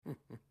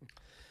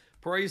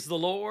Praise the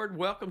Lord.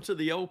 Welcome to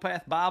the Old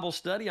Path Bible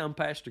Study. I'm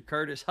Pastor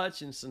Curtis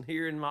Hutchinson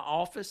here in my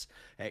office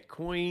at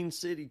Queen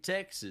City,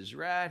 Texas,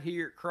 right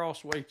here at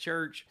Crossway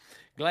Church.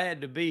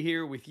 Glad to be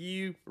here with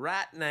you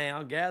right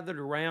now, gathered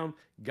around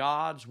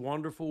God's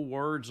wonderful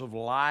words of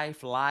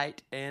life,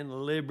 light,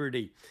 and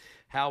liberty.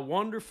 How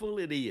wonderful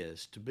it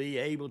is to be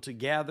able to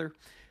gather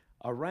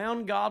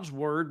around God's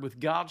Word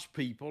with God's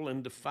people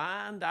and to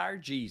find our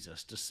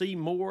Jesus, to see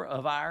more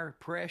of our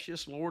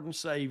precious Lord and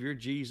Savior,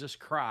 Jesus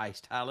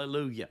Christ.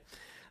 Hallelujah.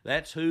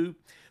 That's who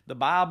the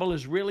Bible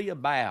is really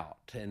about.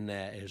 And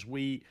as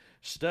we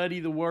study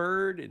the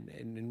Word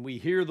and we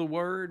hear the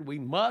Word, we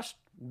must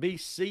be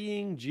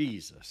seeing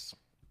Jesus.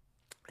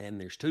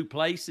 And there's two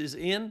places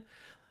in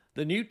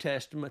the New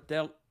Testament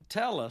that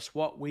tell us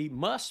what we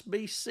must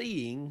be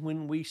seeing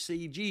when we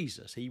see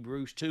Jesus.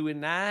 Hebrews 2 and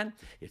 9.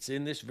 It's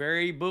in this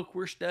very book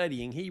we're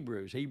studying,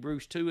 Hebrews.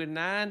 Hebrews 2 and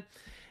 9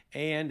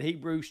 and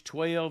Hebrews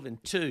 12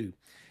 and 2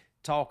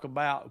 talk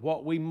about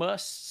what we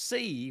must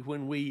see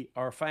when we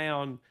are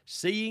found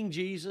seeing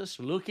Jesus,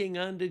 looking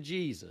unto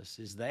Jesus,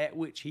 is that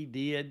which he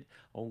did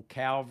on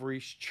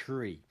Calvary's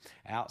tree.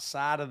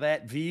 Outside of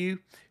that view,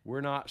 we're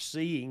not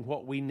seeing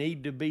what we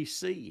need to be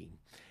seeing.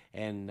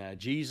 And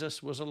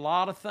Jesus was a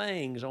lot of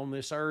things on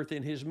this earth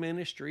in his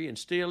ministry and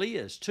still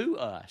is to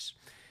us.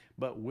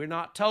 But we're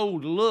not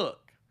told to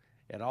look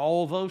at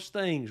all those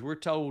things. We're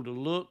told to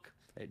look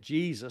at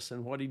Jesus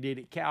and what he did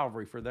at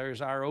Calvary, for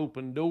there's our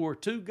open door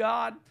to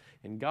God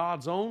and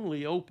God's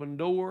only open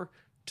door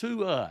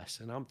to us.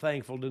 And I'm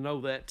thankful to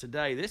know that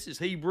today. This is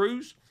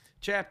Hebrews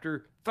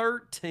chapter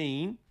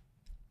 13,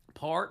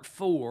 part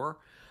 4.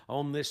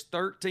 On this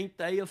 13th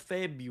day of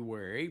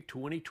February,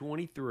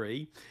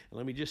 2023.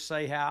 Let me just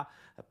say how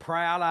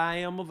proud I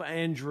am of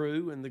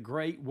Andrew and the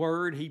great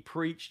word he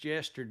preached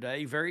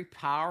yesterday. Very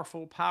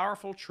powerful,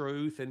 powerful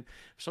truth, and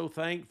so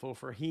thankful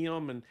for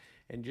him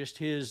and just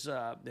his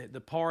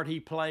the part he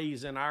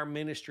plays in our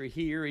ministry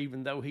here,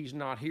 even though he's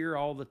not here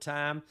all the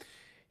time.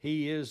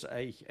 He is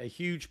a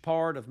huge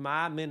part of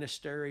my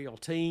ministerial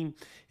team,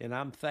 and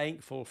I'm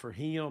thankful for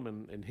him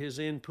and his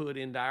input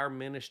into our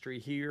ministry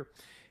here.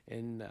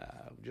 And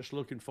just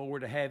looking forward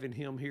to having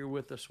him here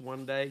with us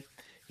one day,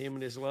 him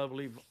and his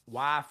lovely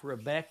wife,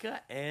 Rebecca,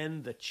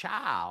 and the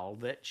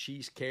child that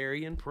she's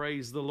carrying.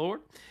 Praise the Lord.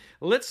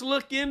 Let's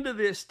look into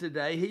this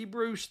today.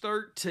 Hebrews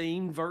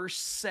 13, verse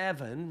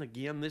 7.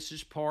 Again, this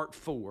is part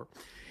 4.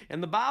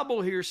 And the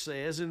Bible here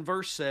says in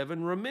verse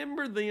 7,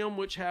 "Remember them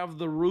which have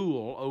the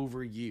rule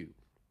over you."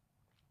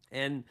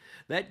 And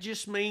that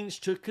just means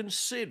to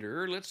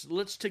consider.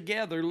 Let's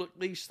together look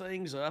these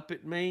things up.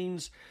 It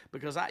means,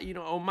 because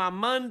on my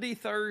Monday,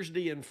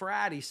 Thursday, and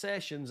Friday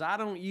sessions, I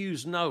don't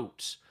use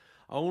notes.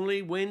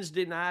 Only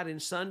Wednesday night and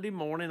Sunday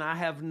morning, I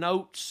have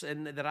notes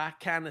and that I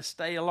kind of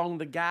stay along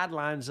the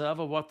guidelines of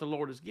what the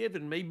Lord has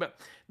given me. But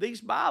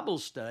these Bible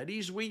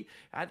studies,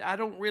 I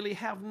don't really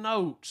have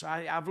notes.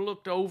 I've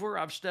looked over,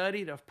 I've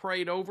studied, I've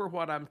prayed over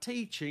what I'm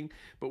teaching,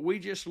 but we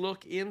just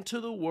look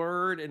into the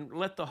Word and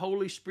let the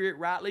Holy Spirit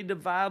rightly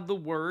divide the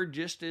Word,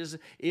 just as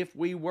if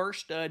we were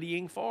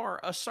studying for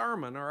a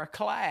sermon or a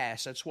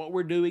class. That's what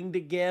we're doing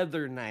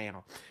together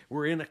now.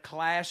 We're in a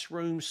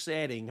classroom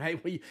setting.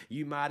 Hey,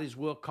 you might as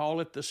well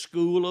call it the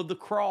school of the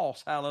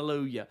cross.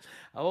 Hallelujah.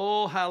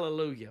 Oh,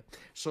 hallelujah.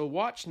 So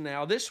watch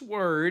now. This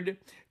word,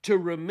 to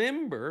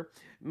remember,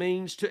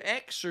 means to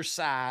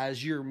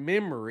exercise your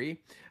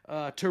memory,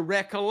 to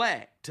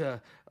recollect,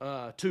 to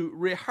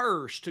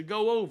rehearse, to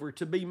go over,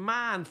 to be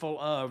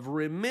mindful of.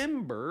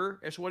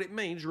 Remember, that's what it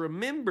means.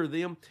 Remember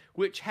them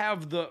which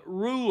have the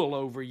rule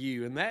over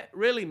you. And that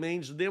really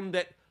means them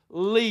that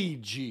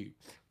lead you.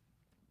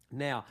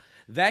 Now,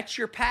 that's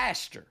your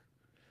pastor.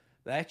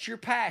 That's your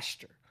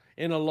pastor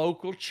in a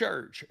local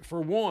church,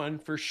 for one,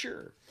 for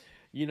sure.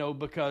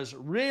 Because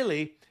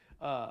really,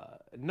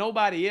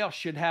 nobody else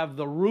should have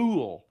the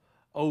rule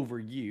over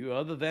you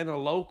other than a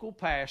local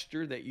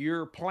pastor that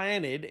you're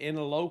planted in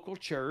a local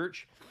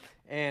church,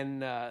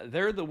 and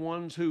they're the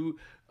ones who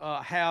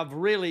have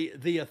really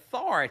the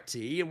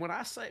authority. And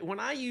when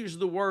I use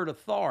the word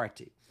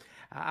authority,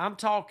 I'm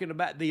talking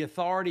about the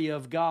authority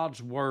of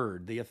God's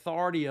Word, the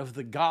authority of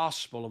the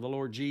gospel of the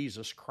Lord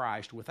Jesus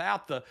Christ.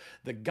 Without the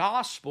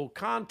gospel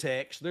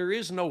context, there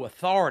is no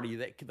authority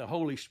that the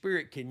Holy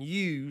Spirit can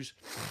use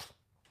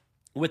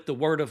with the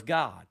Word of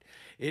God.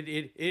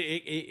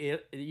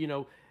 The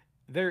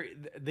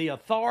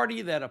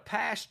authority that a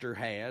pastor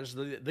has,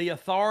 the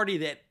authority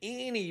that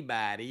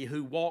anybody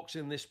who walks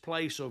in this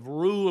place of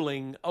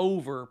ruling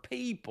over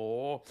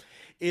people,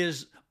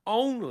 is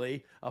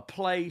only a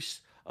place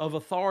of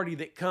authority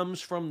that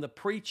comes from the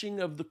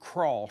preaching of the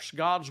cross,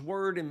 God's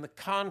Word, in the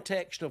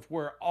context of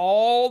where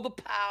all the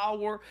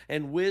power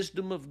and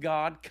wisdom of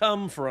God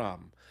come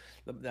from.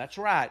 That's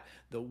right.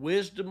 The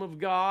wisdom of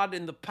God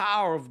and the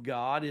power of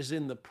God is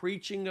in the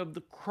preaching of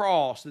the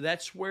cross.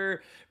 That's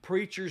where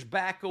preachers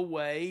back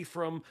away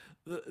from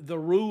the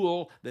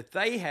rule that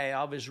they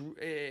have. Is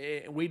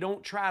we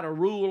don't try to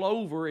rule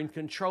over and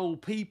control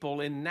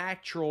people in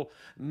natural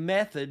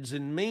methods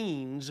and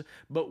means,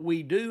 but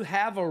we do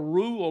have a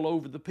rule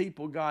over the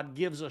people God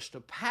gives us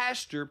to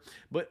pastor,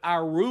 but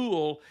our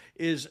rule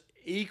is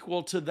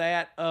equal to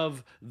that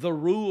of the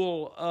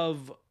rule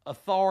of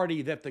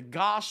authority that the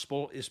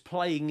gospel is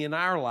playing in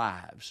our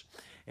lives.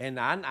 And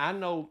I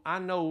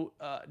know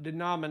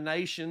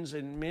denominations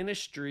and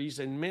ministries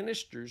and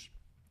ministers,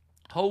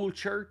 whole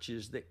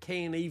churches that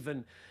can't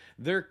even,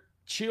 their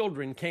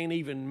children can't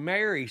even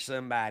marry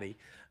somebody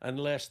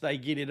unless they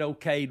get it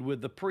okayed with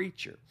the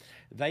preacher.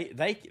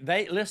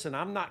 They listen,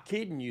 I'm not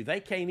kidding you. They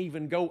can't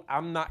even go,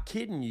 I'm not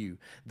kidding you.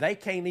 They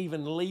can't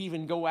even leave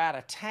and go out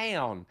of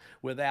town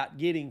without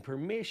getting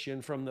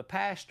permission from the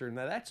pastor.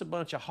 Now, that's a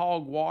bunch of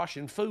hogwash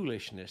and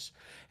foolishness.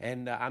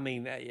 And I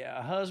mean,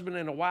 a husband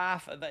and a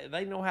wife,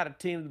 they know how to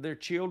tend to their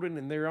children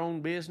and their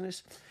own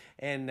business.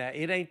 And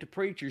it ain't the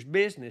preacher's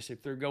business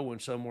if they're going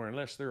somewhere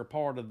unless they're a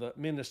part of the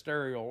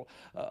ministerial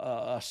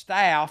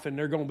staff and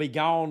they're going to be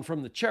gone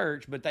from the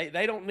church. But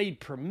they don't need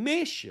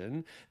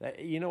permission.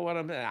 You know what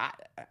I mean?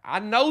 I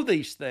know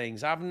these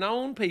things. I've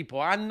known people.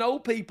 I know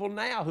people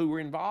now who are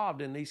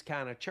involved in these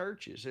kind of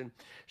churches. And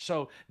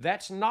so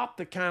that's not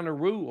the kind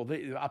of rule.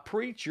 A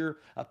preacher,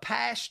 a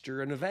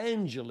pastor, an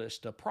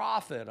evangelist, a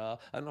prophet,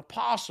 an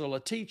apostle, a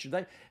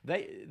teacher,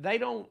 they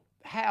don't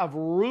have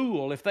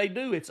rule. If they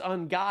do, it's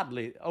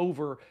ungodly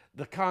over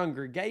the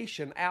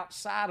congregation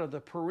outside of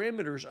the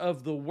perimeters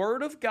of the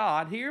Word of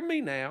God. Hear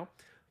me now,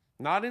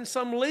 not in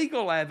some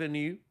legal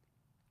avenue.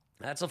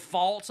 That's a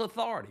false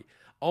authority.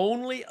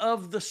 Only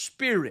of the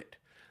Spirit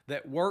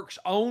that works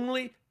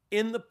only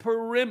in the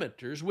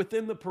perimeters,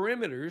 within the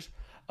perimeters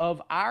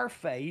of our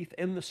faith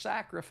in the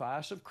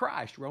sacrifice of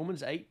Christ,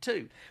 Romans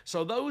 8:2.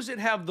 So those that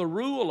have the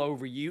rule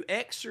over you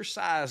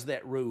exercise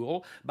that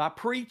rule by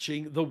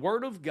preaching the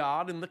Word of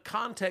God in the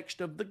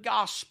context of the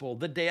gospel,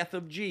 the death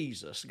of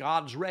Jesus,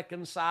 God's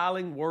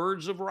reconciling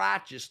words of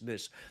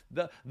righteousness,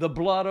 the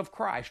blood of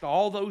Christ,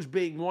 all those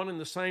being one and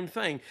the same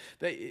thing.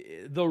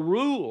 The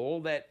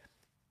rule that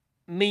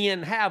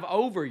men have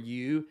over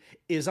you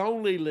is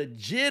only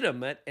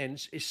legitimate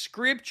and is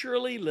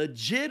scripturally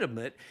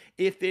legitimate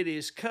if it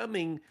is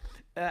coming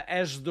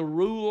as the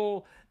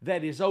rule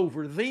that is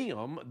over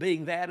them,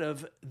 being that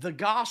of the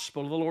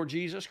gospel of the Lord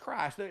Jesus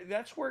Christ.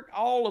 That's where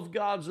all of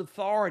God's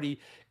authority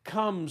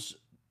comes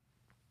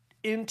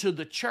into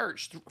the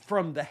church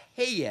from the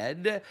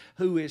head,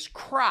 who is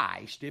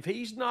Christ. If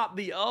he's not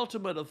the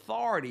ultimate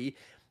authority,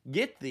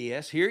 get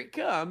this, here it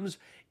comes,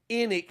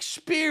 in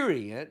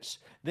experience,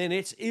 then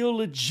it's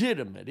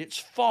illegitimate, it's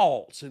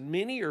false, and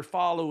many are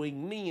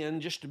following men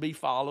just to be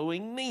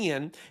following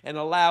men and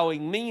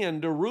allowing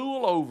men to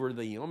rule over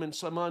them in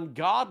some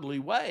ungodly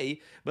way.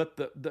 But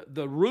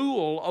the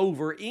rule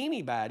over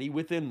anybody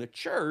within the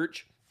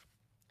church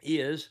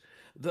is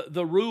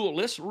the rule.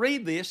 Let's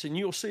read this and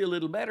you'll see a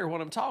little better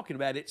what I'm talking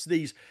about. It's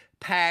these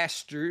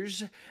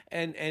pastors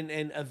and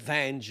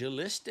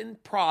evangelists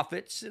and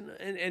prophets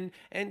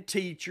and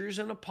teachers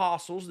and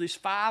apostles, these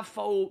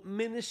fivefold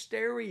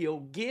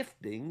ministerial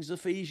giftings,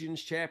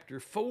 Ephesians chapter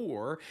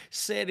 4,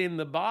 set in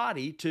the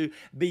body to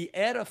be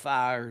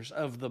edifiers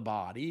of the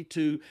body,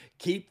 to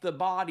keep the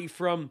body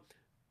from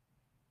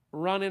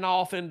running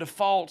off into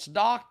false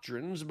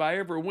doctrines by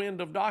every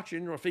wind of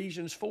doctrine.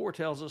 Ephesians 4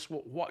 tells us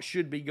what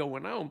should be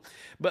going on.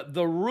 But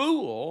the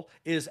rule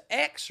is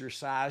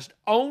exercised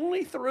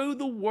only through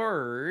the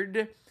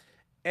Word,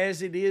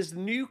 as it is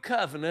the new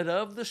covenant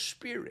of the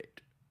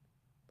Spirit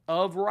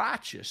of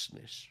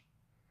righteousness.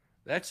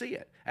 That's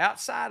it.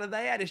 Outside of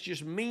that, it's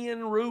just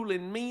men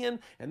ruling men,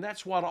 and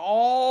that's what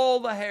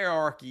all the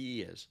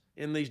hierarchy is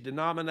in these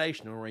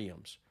denominational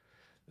realms.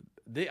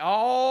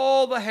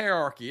 All the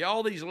hierarchy,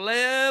 all these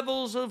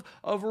levels of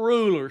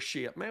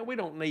rulership. Man, we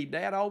don't need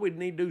that. All we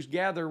need to do is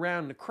gather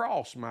around the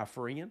cross, my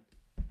friend.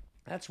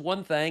 That's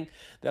one thing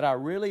that I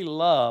really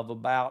love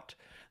about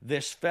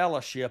this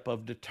fellowship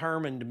of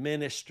determined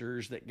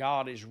ministers that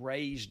God has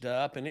raised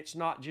up. And it's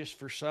not just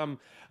for some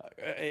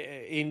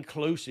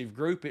inclusive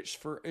group. It's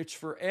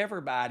for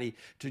everybody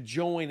to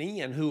join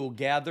in who will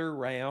gather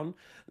around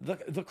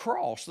the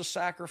cross, the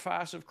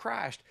sacrifice of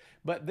Christ.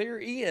 But there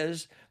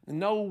is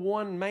no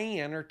one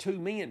man or two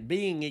men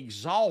being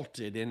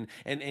exalted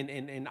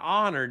and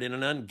honored in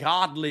an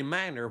ungodly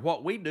manner.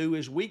 What we do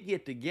is we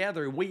get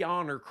together and we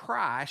honor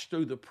Christ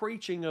through the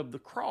preaching of the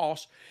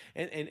cross,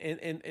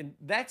 and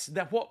that's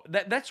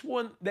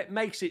one that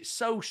makes it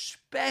so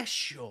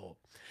special.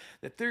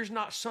 That there's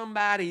not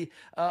somebody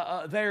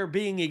there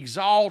being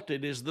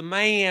exalted as the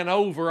man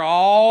over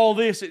all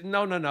this.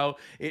 No.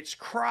 It's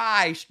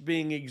Christ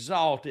being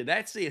exalted.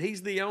 That's it.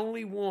 He's the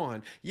only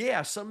one.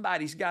 Yeah,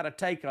 somebody's got to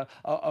take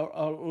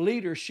a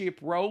leadership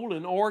role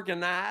and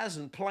organize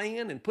and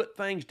plan and put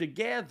things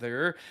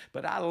together.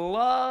 But I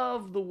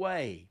love the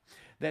way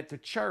that the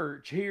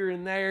church here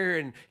and there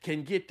and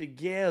can get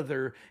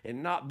together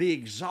and not be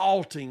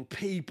exalting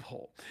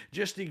people.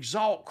 Just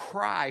exalt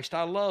Christ.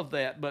 I love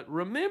that. But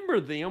remember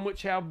them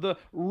which have the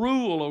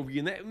rule over you.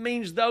 And that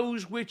means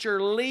those which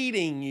are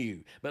leading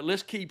you. But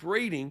let's keep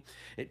reading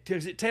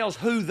because it tells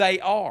who they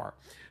are.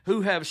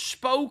 Who have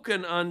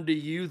spoken unto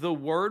you the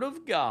word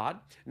of God.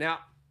 Now,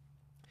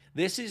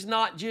 this is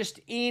not just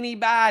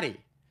anybody.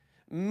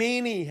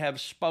 Many have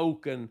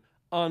spoken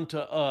unto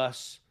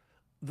us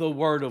the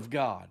word of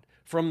God.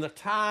 From the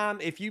time,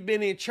 if you've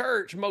been in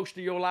church most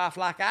of your life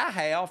like I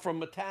have,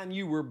 from the time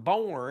you were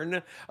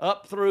born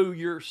up through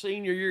your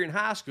senior year in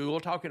high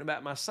school, talking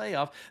about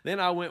myself, then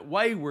I went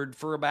wayward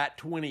for about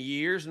 20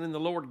 years, and then the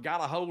Lord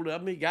got a hold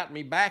of me, got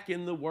me back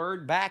in the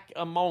Word, back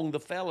among the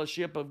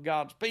fellowship of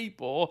God's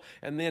people,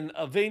 and then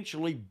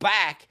eventually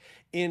back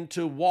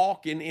into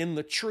walking in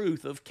the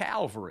truth of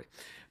Calvary.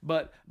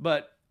 But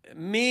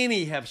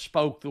many have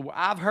spoke the word.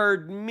 I've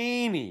heard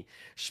many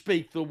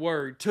speak the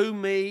word to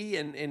me,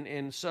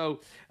 and so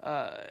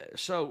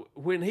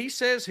when he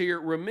says here,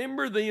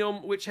 remember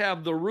them which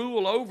have the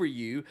rule over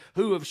you,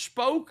 who have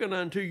spoken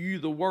unto you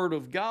the word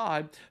of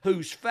God,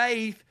 whose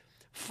faith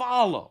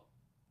follow.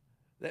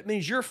 That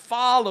means you're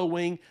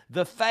following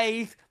the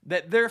faith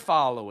that they're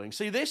following.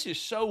 See, this is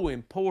so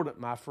important,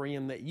 my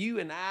friend, that you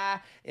and I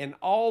and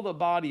all the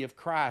body of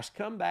Christ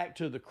come back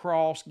to the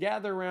cross,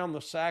 gather around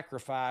the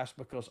sacrifice,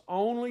 because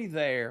only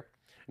there,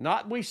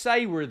 not we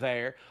say we're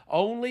there,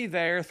 only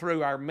there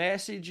through our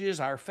messages,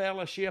 our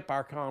fellowship,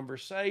 our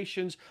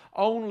conversations,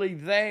 only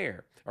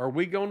there are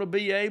we going to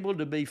be able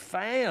to be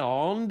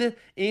found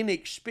in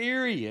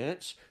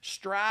experience,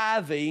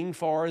 striving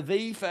for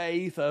the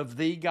faith of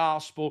the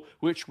gospel,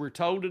 which we're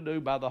told to do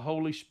by the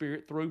Holy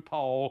Spirit through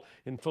Paul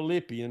in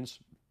Philippians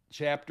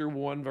chapter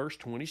 1, verse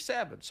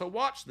 27. So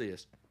watch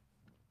this.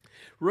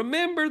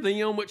 Remember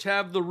them which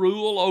have the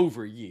rule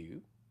over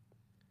you,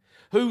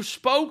 who've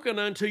spoken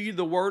unto you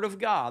the word of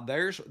God.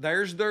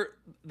 There's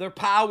their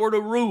power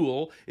to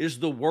rule is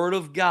the word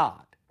of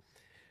God,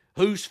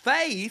 whose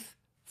faith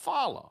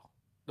follow.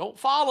 Don't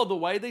follow the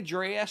way they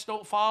dress.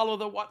 Don't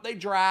follow what they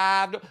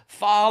drive.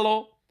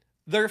 Follow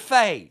their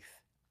faith.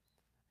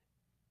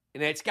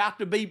 And it's got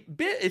to be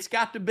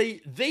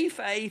the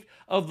faith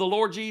of the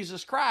Lord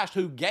Jesus Christ,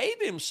 who gave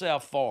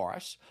himself for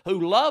us,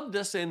 who loved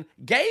us and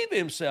gave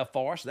himself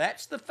for us.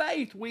 That's the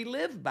faith we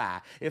live by.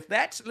 If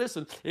that's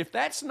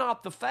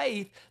not the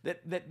faith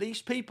that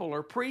these people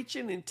are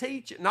preaching and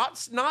teaching,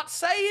 not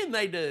saying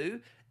they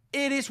do,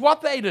 it is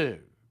what they do.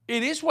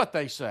 It is what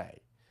they say.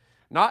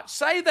 Not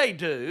say they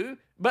do,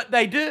 but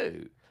they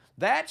do.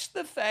 That's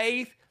the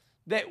faith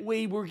that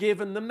we were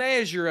given the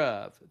measure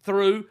of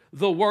through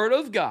the Word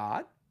of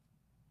God.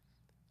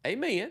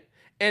 Amen.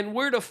 And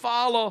we're to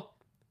follow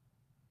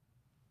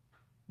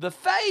the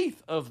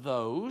faith of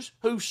those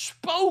who've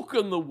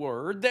spoken the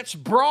Word that's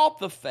brought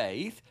the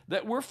faith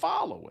that we're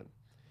following,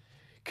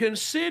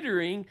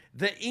 considering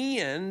the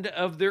end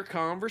of their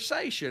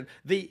conversation.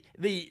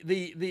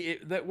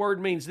 That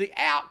word means the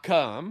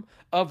outcome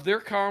of their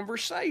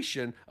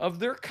conversation, of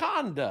their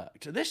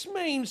conduct. This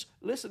means,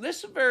 listen,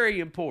 this is very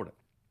important.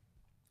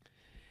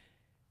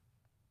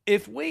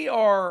 If we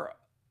are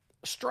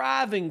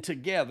striving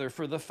together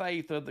for the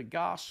faith of the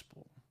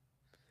gospel,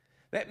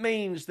 that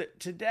means that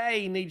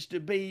today needs to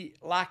be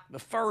like the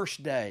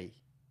first day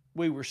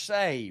we were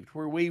saved,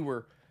 where we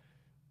were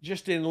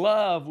just in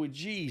love with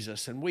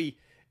Jesus, and we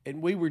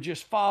were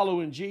just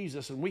following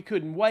Jesus, and we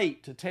couldn't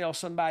wait to tell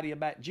somebody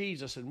about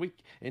Jesus, and we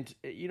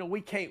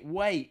can't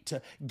wait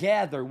to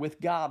gather with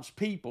God's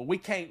people. We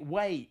can't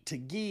wait to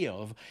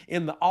give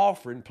in the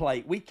offering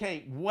plate. We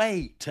can't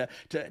wait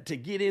to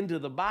get into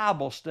the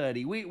Bible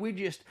study. We're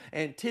just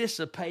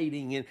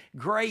anticipating and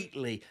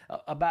greatly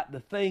about the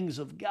things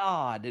of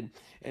God,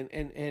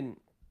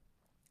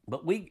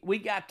 but we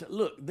got to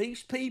look.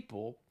 These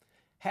people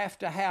have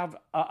to have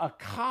a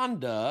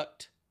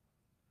conduct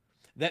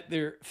that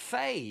their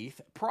faith,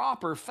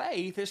 proper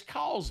faith, is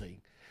causing.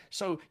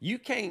 So you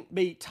can't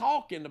be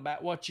talking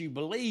about what you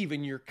believe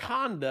and your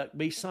conduct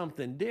be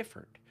something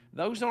different.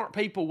 Those aren't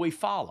people we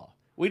follow.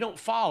 We don't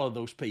follow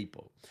those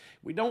people.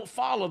 We don't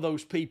follow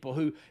those people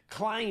who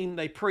claim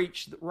they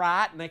preach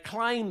right and they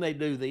claim they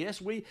do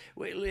this.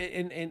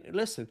 And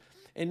listen,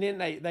 and then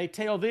they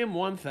tell them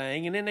one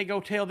thing, and then they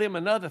go tell them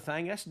another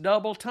thing. That's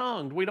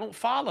double-tongued. We don't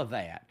follow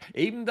that.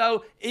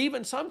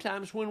 Even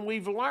sometimes when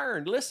we've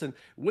learned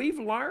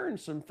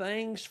some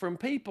things from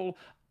people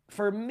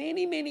for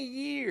many, many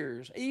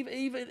years.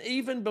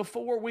 Even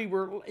before we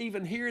were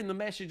even hearing the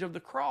message of the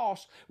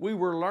cross, we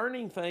were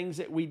learning things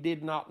that we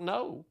did not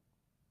know,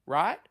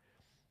 right?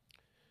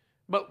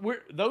 But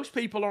those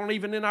people aren't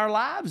even in our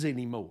lives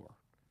anymore.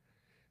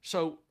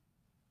 So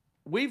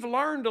we've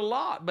learned a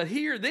lot, but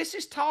here, this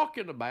is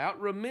talking about,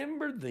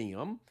 remember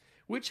them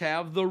which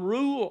have the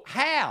rule,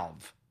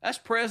 that's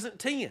present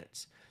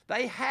tense.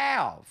 They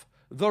have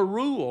the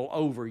rule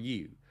over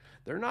you.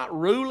 They're not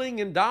ruling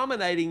and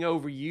dominating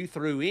over you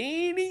through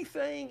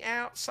anything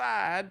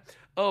outside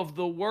of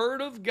the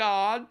Word of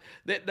God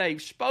that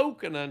they've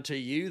spoken unto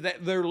you,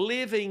 that they're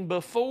living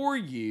before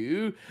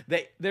you,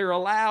 that they're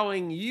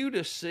allowing you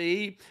to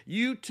see,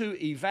 you to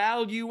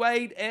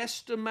evaluate,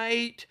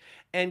 estimate,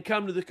 and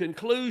come to the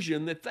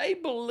conclusion that they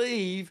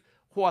believe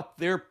what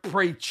they're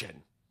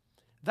preaching.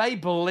 They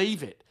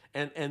believe it.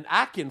 And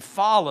I can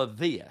follow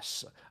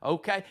this,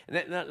 okay?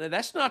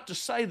 That's not to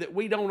say that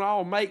we don't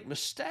all make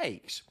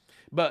mistakes,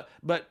 but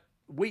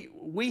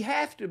we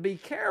have to be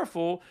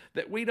careful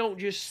that we don't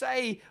just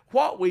say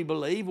what we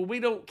believe, or we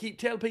don't keep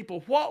telling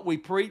people what we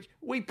preach.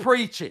 We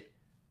preach it,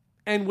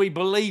 and we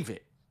believe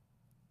it.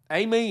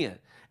 Amen.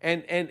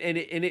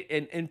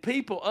 And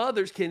people,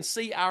 others can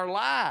see our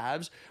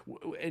lives,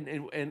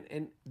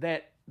 and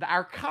that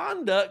our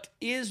conduct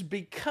is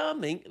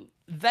becoming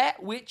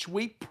that which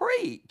we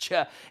preach.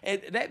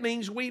 And that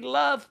means we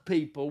love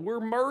people. We're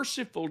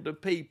merciful to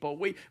people.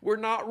 We're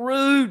not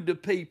rude to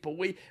people.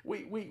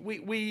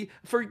 We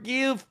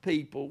forgive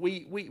people.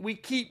 We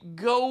keep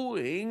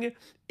going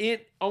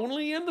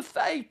only in the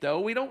faith, though.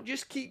 We don't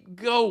just keep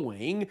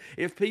going.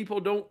 If people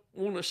don't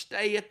want to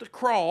stay at the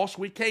cross,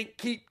 we can't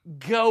keep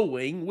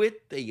going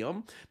with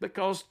them,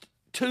 because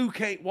two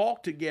can't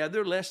walk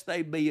together lest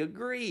they be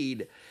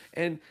agreed.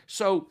 And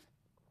so,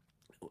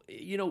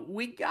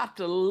 we got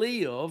to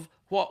live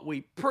what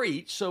we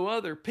preach so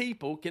other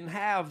people can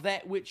have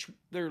that which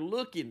they're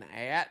looking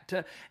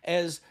at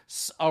as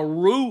a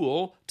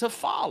rule to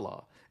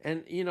follow.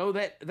 And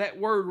that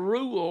word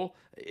rule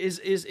is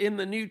in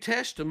the New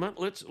Testament.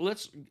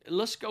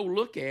 Let's go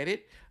look at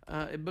it,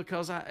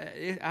 because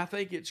I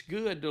think it's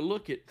good to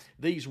look at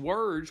these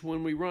words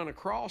when we run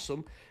across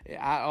them.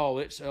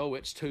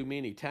 It's too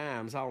many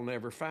times. I'll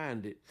never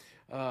find it.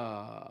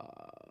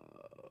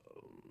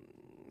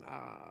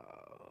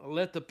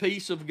 Let the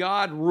peace of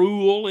God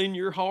rule in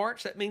your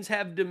hearts. That means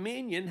have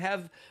dominion,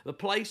 have the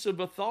place of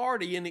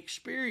authority and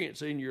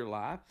experience in your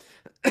life.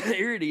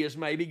 Here it is,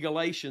 maybe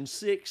Galatians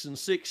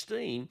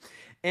 6:16.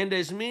 And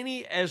as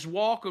many as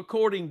walk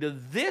according to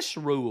this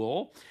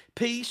rule,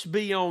 peace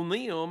be on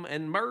them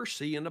and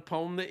mercy and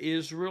upon the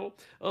Israel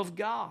of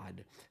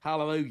God.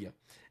 Hallelujah.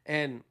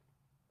 And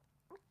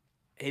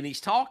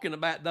he's talking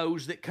about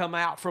those that come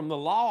out from the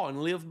law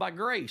and live by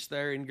grace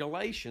there in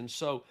Galatians.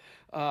 So,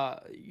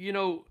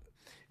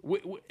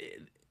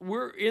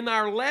 we're in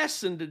our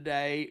lesson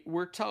today,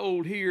 we're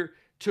told here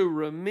to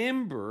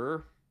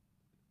remember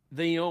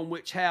them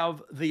which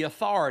have the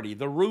authority,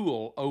 the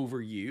rule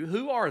over you.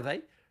 Who are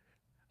they?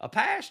 A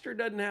pastor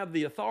doesn't have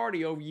the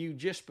authority over you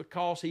just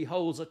because he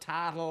holds a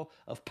title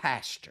of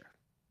pastor.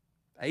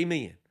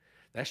 Amen.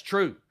 That's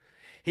true.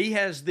 He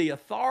has the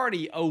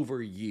authority over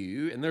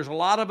you, and there's a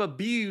lot of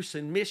abuse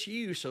and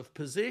misuse of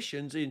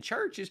positions in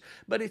churches,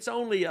 but it's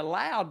only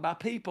allowed by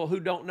people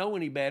who don't know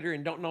any better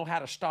and don't know how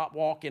to stop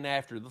walking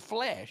after the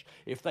flesh.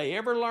 If they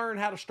ever learn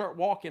how to start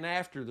walking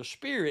after the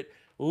Spirit,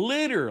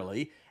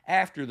 literally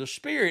after the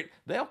Spirit,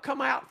 they'll come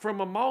out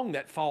from among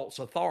that false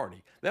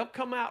authority. They'll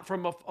come out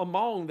from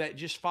among that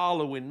just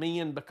following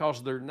men because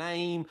of their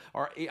name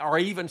or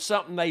even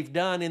something they've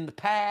done in the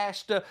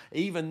past,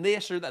 even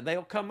this or that.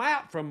 They'll come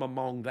out from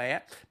among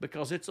that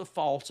because it's a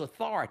false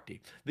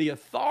authority. The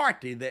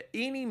authority that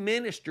any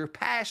minister,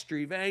 pastor,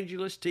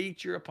 evangelist,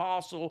 teacher,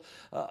 apostle,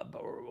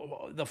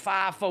 the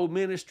fivefold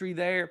ministry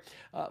there,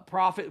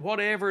 prophet,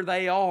 whatever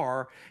they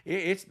are,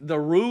 it's the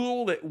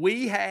rule that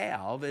we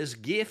have as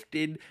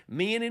gifted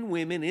men and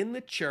women in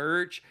the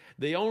church.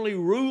 The only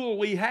rule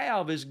we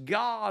have is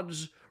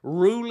God's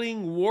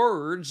ruling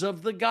words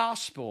of the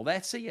gospel.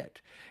 That's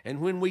it.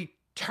 And when we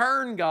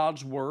turn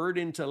God's word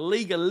into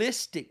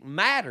legalistic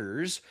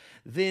matters,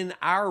 then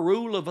our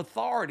rule of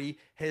authority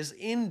has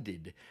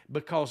ended,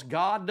 because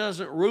God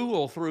doesn't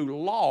rule through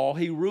law.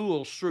 He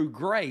rules through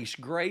grace.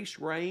 Grace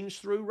reigns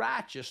through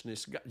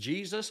righteousness.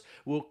 Jesus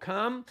will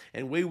come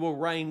and we will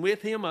reign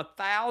with him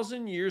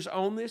 1,000 years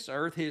on this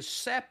earth. His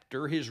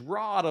scepter, his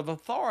rod of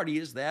authority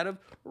is that of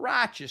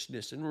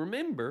righteousness. And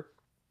remember,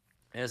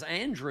 as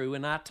Andrew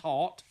and I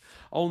taught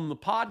on the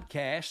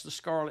podcast, The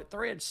Scarlet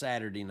Thread,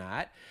 Saturday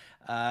night,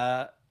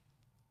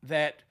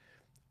 that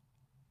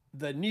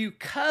the new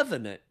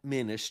covenant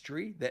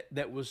ministry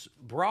that was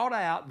brought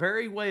out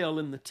very well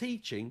in the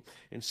teaching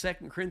in 2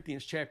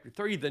 Corinthians chapter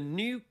 3, the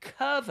new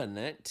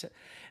covenant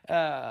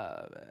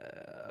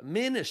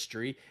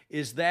ministry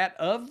is that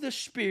of the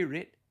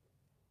Spirit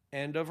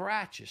and of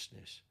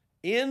righteousness.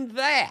 In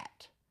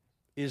that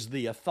is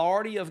the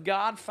authority of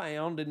God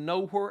found, and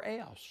nowhere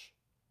else.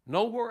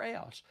 Nowhere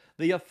else.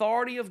 The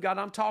authority of God,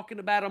 I'm talking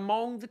about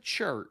among the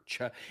church,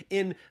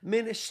 in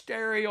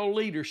ministerial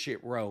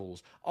leadership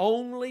roles,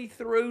 only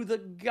through the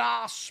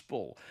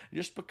gospel.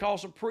 Just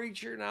because a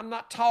preacher, and I'm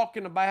not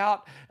talking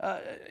about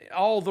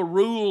all the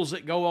rules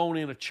that go on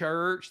in a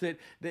church, that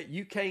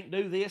you can't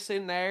do this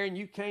in there and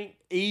you can't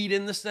eat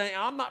in the same.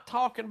 I'm not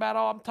talking about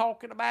all. I'm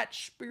talking about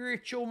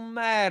spiritual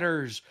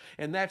matters,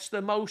 and that's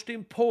the most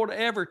important.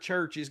 Every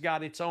church has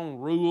got its own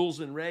rules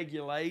and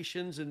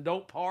regulations, and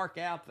don't park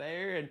out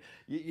there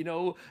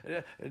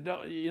and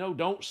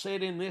don't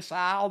sit in this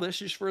aisle.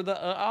 This is for the.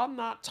 I'm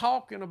not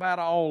talking about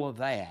all of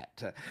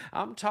that.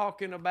 I'm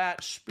talking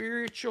about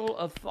spiritual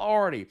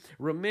authority,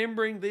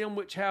 remembering them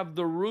which have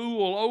the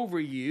rule over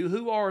you.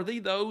 Who are they?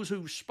 Those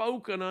who've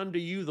spoken unto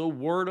you the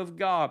word of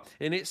God.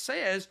 And it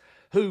says,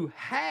 who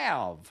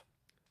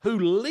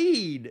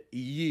lead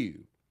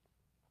you.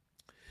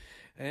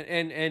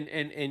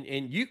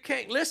 And you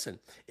can't listen.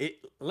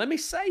 Let me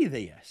say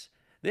this.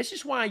 This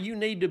is why you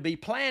need to be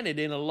planted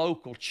in a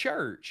local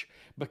church,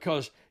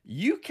 because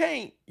you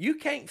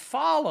can't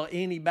follow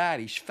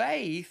anybody's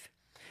faith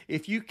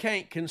if you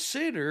can't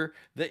consider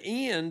the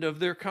end of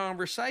their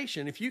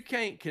conversation. If you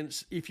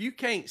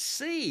can't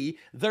see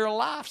their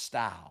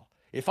lifestyle.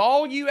 If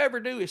all you ever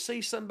do is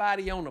see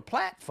somebody on a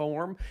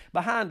platform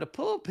behind a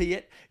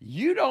pulpit,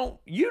 you don't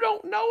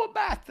know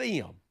about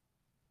them.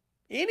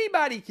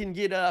 Anybody can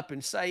get up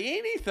and say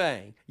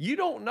anything. You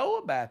don't know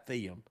about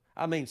them.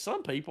 I mean,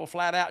 some people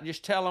flat out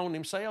just tell on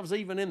themselves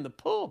even in the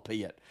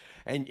pulpit.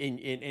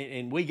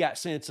 And we got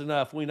sense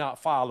enough, we're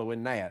not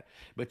following that.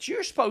 But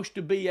you're supposed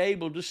to be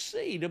able to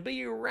see, to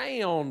be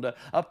around.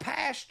 A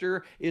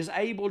pastor is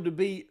able to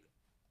be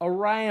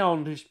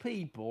around his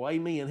people.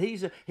 Amen.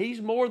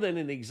 He's more than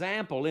an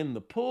example in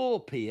the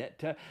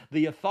pulpit.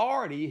 The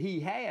authority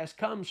he has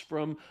comes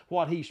from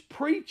what he's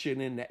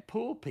preaching in that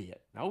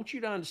pulpit. I want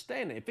you to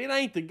understand that. If it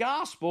ain't the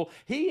gospel,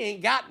 he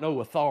ain't got no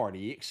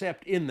authority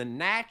except in the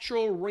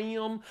natural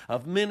realm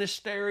of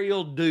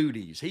ministerial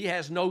duties. He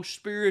has no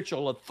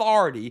spiritual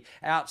authority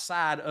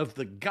outside of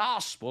the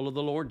gospel of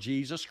the Lord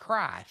Jesus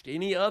Christ.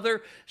 Any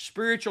other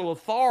spiritual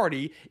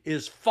authority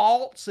is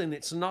false and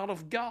it's not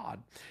of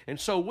God. And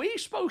so we're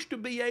supposed to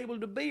be able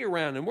to be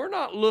around him. We're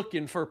not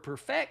looking for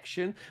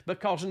perfection,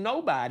 because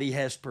nobody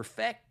has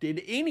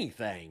perfected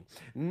anything.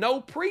 No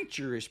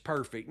preacher is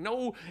perfect.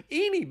 No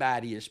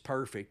anybody is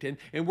perfect. And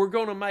we're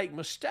going to make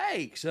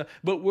mistakes.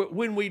 But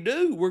when we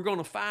do, we're going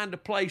to find a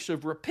place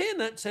of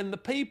repentance, and the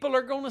people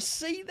are going to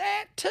see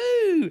that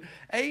too.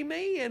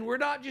 Amen. We're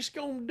not just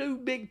going to do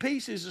big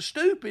pieces of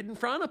stupid in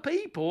front of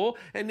people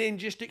and then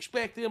just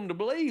expect them to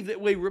believe that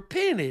we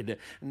repented.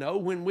 No,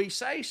 when we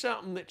say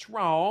something that's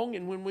wrong,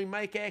 and when we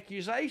make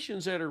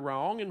accusations that are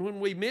wrong, and when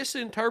we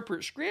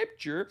misinterpret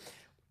Scripture,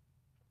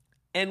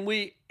 and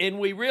we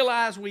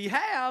realize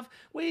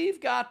we've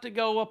got to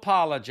go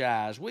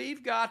apologize.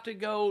 We've got to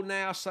go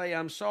now say,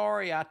 I'm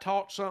sorry, I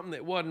taught something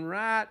that wasn't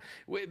right.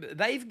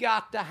 They've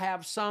got to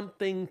have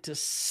something to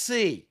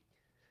see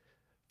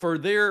for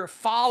their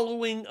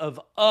following of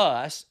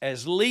us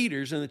as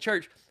leaders in the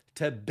church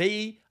to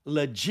be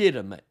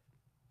legitimate.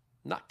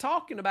 I'm not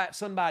talking about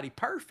somebody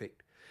perfect.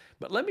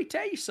 But let me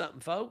tell you something,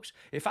 folks.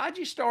 If I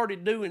just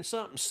started doing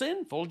something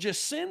sinful,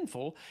 just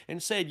sinful,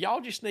 and said,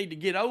 y'all just need to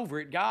get over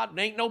it, God,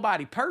 ain't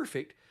nobody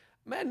perfect,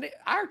 man,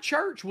 our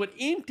church would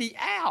empty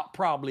out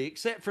probably,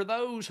 except for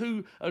those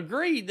who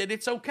agreed that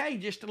it's okay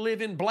just to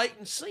live in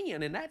blatant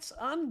sin. And that's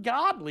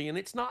ungodly, and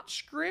it's not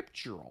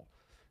scriptural.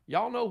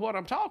 Y'all know what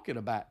I'm talking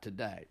about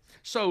today.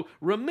 So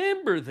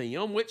remember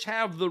them which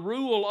have the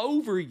rule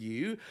over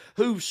you,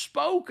 who've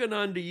spoken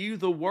unto you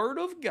the word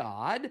of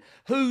God,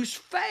 whose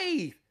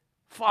faith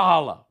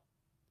follow.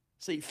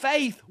 See,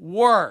 faith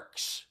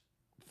works.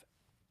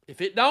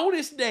 If it don't,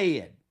 it's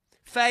dead.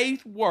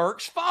 Faith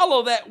works.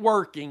 Follow that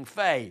working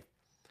faith.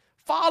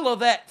 Follow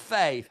that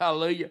faith.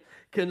 Hallelujah.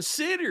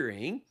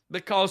 Considering,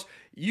 because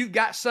you've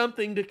got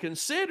something to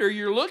consider,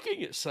 you're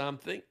looking at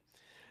something.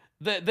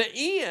 The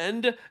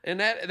end, and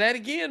that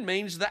again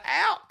means the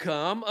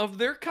outcome of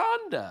their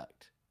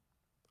conduct.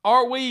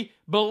 Are we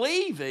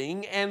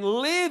believing and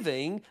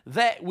living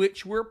that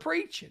which we're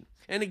preaching?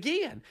 And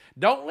again,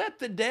 don't let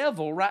the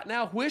devil right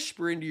now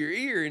whisper into your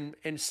ear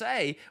and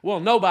say, well,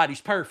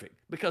 nobody's perfect,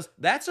 because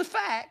that's a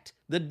fact.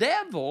 The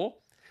devil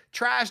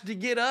tries to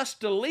get us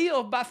to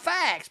live by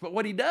facts, but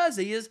what he does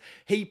is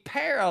he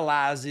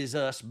paralyzes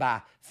us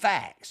by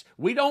facts.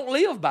 We don't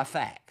live by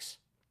facts.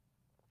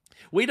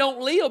 We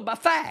don't live by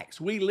facts.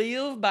 We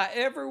live by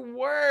every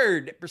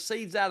word that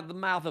proceeds out of the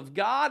mouth of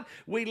God.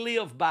 We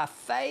live by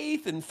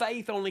faith, and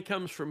faith only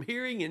comes from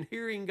hearing, and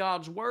hearing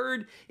God's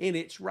word in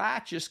its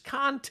righteous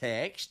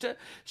context.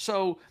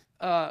 So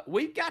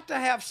we've got to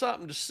have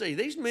something to see.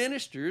 These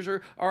ministers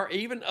or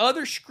even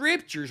other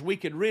scriptures we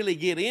could really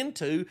get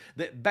into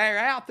that bear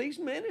out. These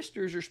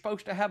ministers are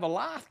supposed to have a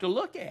life to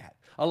look at,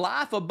 a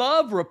life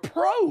above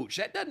reproach.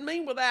 That doesn't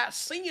mean without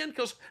sin,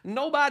 because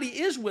nobody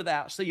is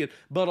without sin,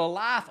 but a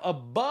life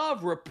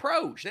above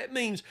reproach. That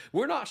means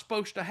we're not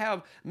supposed to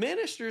have,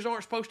 ministers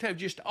aren't supposed to have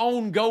just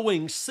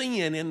ongoing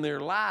sin in their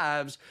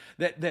lives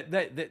that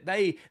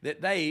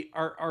they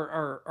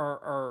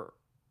are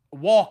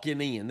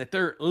walking in, that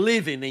they're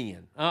living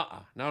in.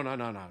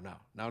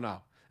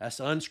 No. That's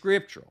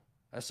unscriptural.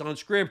 That's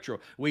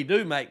unscriptural. We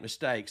do make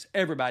mistakes.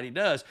 Everybody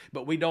does,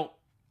 but we don't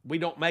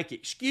make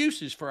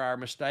excuses for our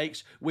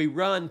mistakes. We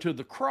run to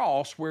the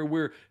cross where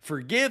we're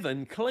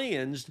forgiven,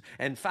 cleansed,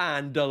 and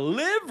find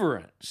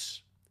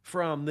deliverance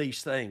from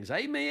these things.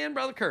 Amen,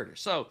 Brother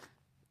Curtis. So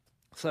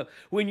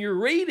when you're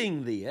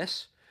reading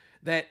this,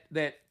 that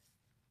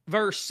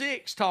verse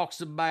 6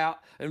 talks about,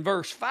 and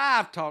verse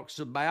 5 talks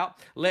about,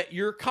 let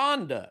your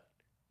conduct.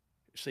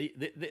 See,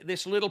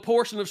 this little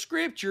portion of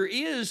Scripture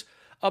is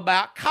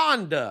about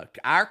conduct,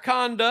 our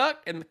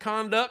conduct and the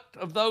conduct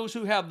of those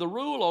who have the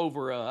rule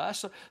over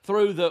us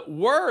through the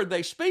word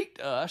they speak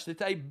to us, that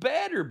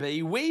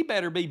we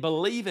better be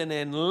believing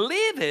and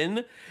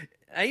living.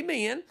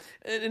 Amen.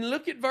 And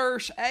look at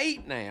verse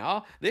 8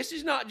 now. This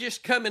is not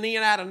just coming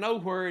in out of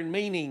nowhere and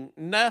meaning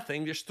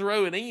nothing, just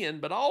throw it in,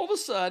 but all of a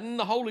sudden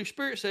the Holy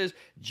Spirit says,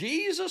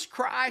 Jesus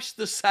Christ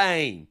the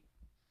same,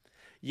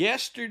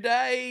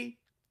 yesterday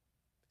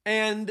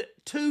and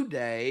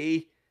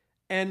today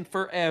and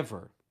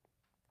forever.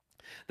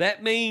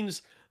 That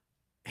means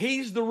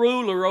He's the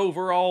ruler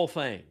over all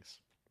things.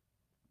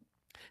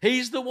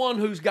 He's the one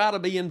who's got to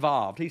be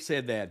involved. He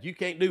said that. You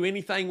can't do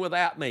anything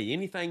without me.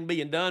 Anything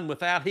being done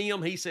without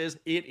Him, He says,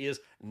 it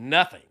is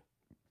nothing.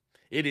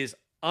 It is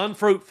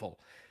unfruitful.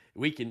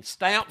 We can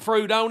stamp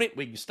fruit on it.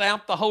 We can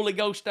stamp the Holy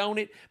Ghost on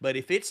it. But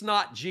if it's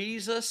not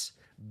Jesus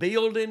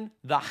building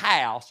the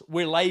house,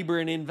 we're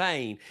laboring in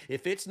vain.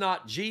 If it's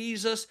not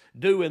Jesus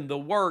doing the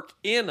work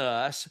in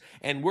us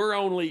and we're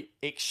only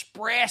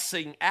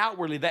expressing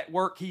outwardly that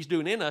work He's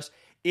doing in us,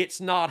 it's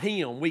not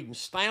Him. We can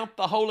stamp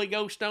the Holy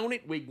Ghost on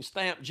it. We can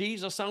stamp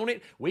Jesus on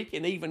it. We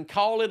can even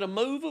call it a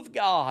move of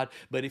God.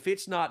 But if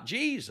it's not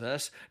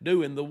Jesus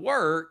doing the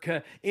work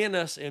in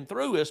us and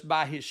through us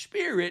by His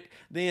Spirit,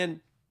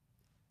 then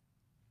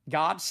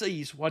God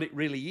sees what it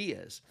really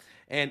is.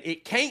 And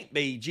it can't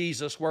be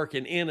Jesus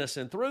working in us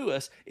and through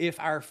us if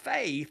our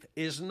faith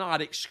is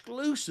not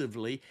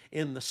exclusively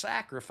in the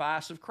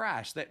sacrifice of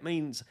Christ. That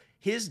means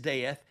His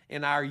death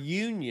and our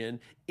union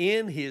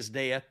in His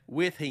death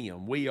with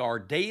Him. We are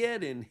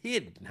dead and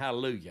hidden.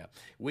 Hallelujah.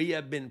 We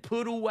have been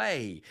put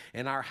away,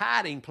 and our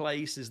hiding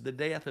place is the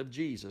death of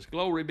Jesus.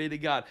 Glory be to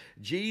God.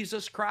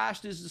 Jesus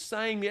Christ is the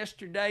same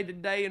yesterday,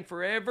 today, and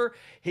forever.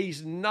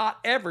 He's not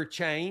ever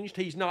changed.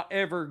 He's not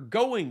ever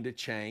going to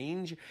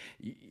change.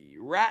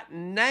 Right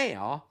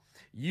now,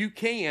 you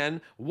can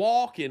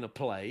walk in a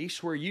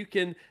place where you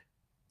can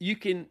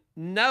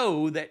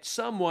know that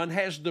someone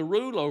has the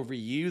rule over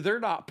you. They're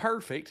not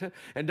perfect,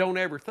 and don't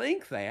ever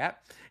think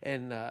that.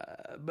 And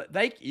but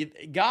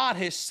God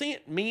has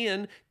sent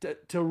men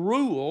to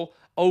rule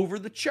over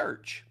the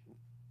church,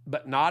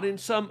 but not in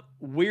some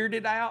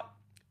weirded out,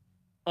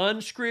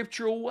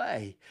 unscriptural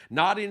way,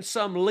 not in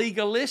some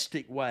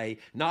legalistic way,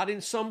 not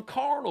in some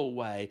carnal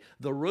way.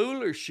 The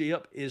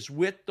rulership is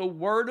with the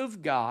Word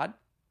of God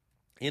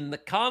in the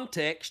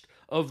context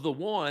of the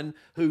one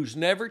who's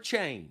never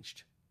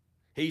changed.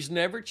 He's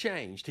never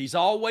changed. He's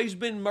always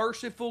been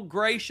merciful,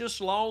 gracious,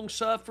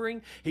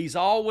 long-suffering. He's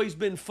always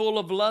been full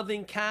of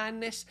loving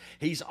kindness.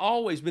 He's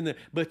always been there.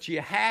 But you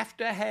have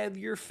to have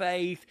your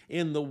faith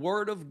in the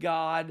Word of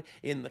God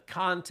in the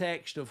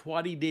context of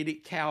what He did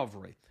at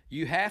Calvary.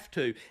 You have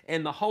to.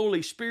 And the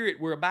Holy Spirit,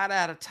 we're about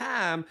out of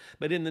time,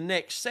 but in the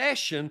next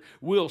session,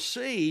 we'll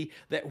see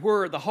that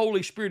where the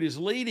Holy Spirit is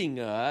leading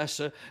us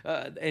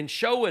and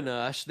showing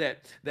us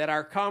that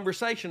our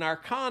conversation, our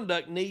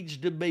conduct needs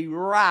to be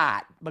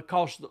right,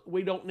 because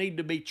we don't need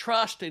to be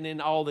trusting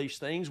in all these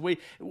things.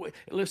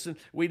 Listen,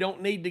 we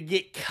don't need to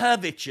get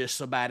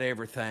covetous about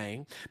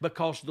everything,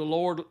 because the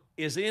Lord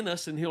is in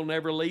us and He'll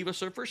never leave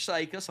us or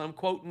forsake us. I'm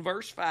quoting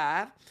verse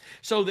 5.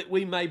 So that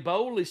we may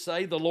boldly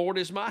say, the Lord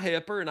is my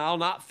helper, and I'll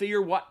not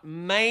fear what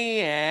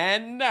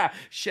man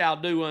shall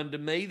do unto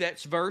me.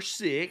 That's verse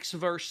 6.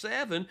 Verse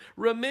 7,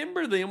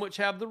 remember them which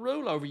have the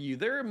rule over you.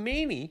 There are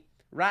many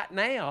right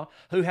now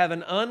who have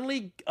an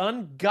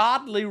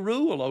ungodly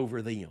rule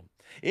over them.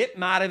 It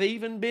might have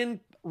even been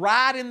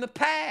right in the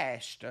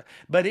past,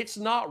 but it's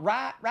not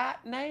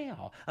right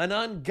now. An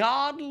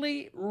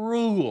ungodly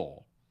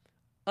rule.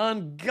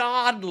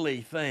 Ungodly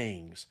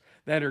things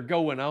that are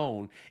going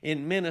on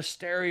in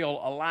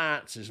ministerial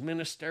alliances,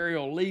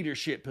 ministerial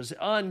leadership is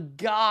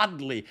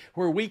ungodly,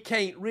 where we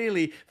can't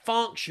really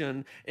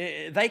function.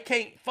 They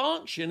can't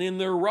function in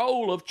their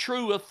role of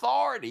true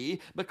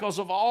authority because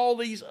of all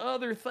these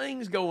other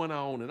things going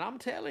on. And I'm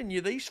telling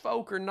you, these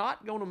folk are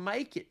not going to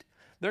make it.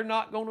 They're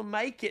not going to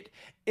make it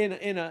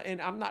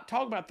and I'm not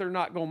talking about they're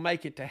not going to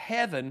make it to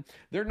heaven.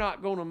 They're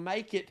not going to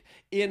make it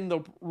in the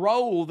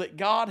role that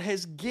God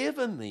has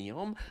given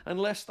them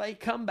unless they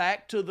come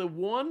back to the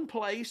one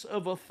place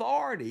of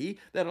authority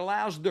that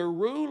allows their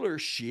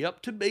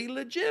rulership to be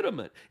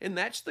legitimate. And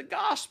that's the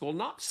gospel.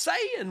 Not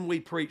saying we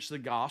preach the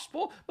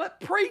gospel,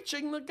 but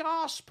preaching the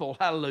gospel.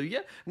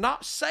 Hallelujah.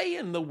 Not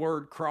saying the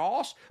word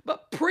cross,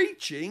 but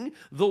preaching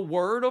the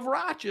word of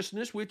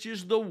righteousness, which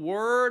is the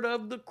word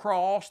of the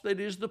cross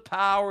that is the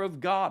power of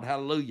God.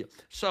 Hallelujah.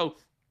 So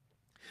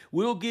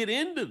we'll get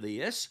into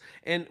this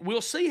and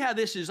we'll see how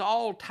this is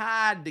all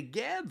tied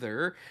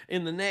together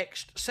in the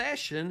next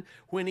session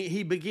when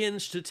he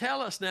begins to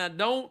tell us, now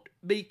don't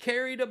be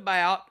carried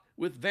about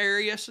with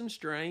various and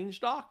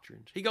strange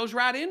doctrines. He goes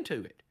right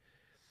into it.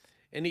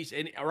 And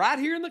right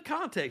here in the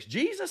context,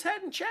 Jesus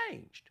hadn't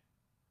changed.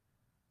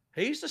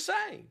 He's the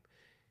same.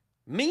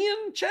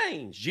 Men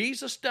change.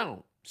 Jesus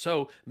don't.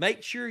 So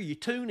make sure you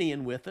tune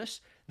in with us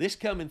this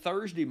coming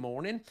Thursday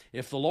morning.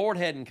 If the Lord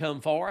hadn't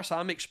come for us,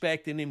 I'm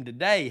expecting him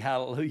today.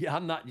 Hallelujah.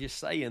 I'm not just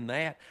saying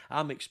that.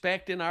 I'm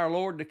expecting our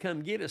Lord to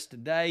come get us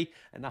today,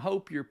 and I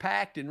hope you're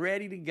packed and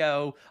ready to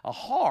go. A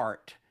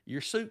heart,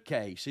 your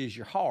suitcase is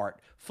your heart,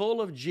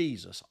 full of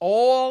Jesus.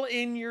 Oil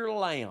in your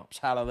lamps.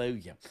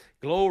 Hallelujah.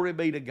 Glory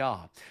be to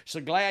God.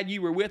 So glad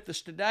you were with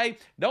us today.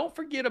 Don't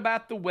forget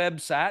about the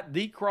website,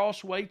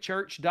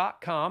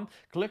 thecrosswaychurch.com.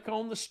 Click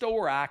on the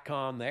store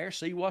icon there.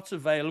 See what's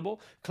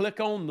available. Click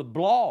on the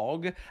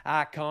blog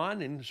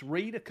icon and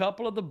read a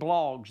couple of the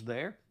blogs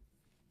there.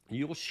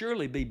 You'll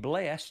surely be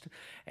blessed.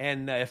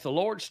 And if the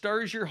Lord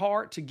stirs your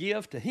heart to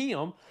give to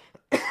Him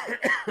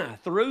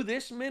through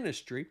this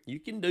ministry, you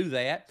can do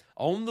that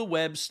on the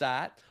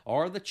website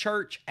or the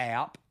church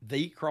app,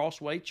 The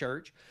Crossway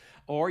Church,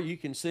 or you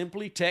can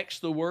simply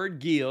text the word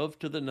give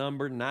to the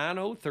number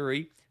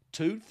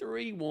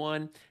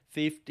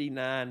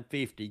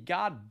 903-231-5950.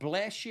 God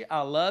bless you.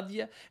 I love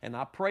you, and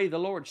I pray the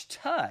Lord's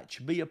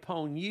touch be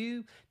upon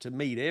you to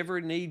meet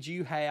every need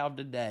you have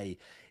today.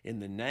 In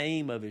the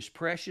name of His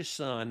precious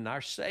Son,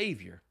 our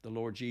Savior, the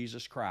Lord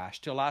Jesus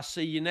Christ. Till I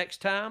see you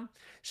next time,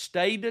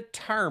 stay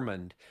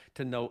determined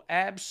to know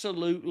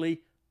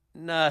absolutely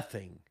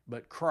nothing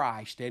but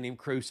Christ and Him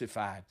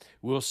crucified.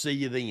 We'll see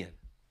you then.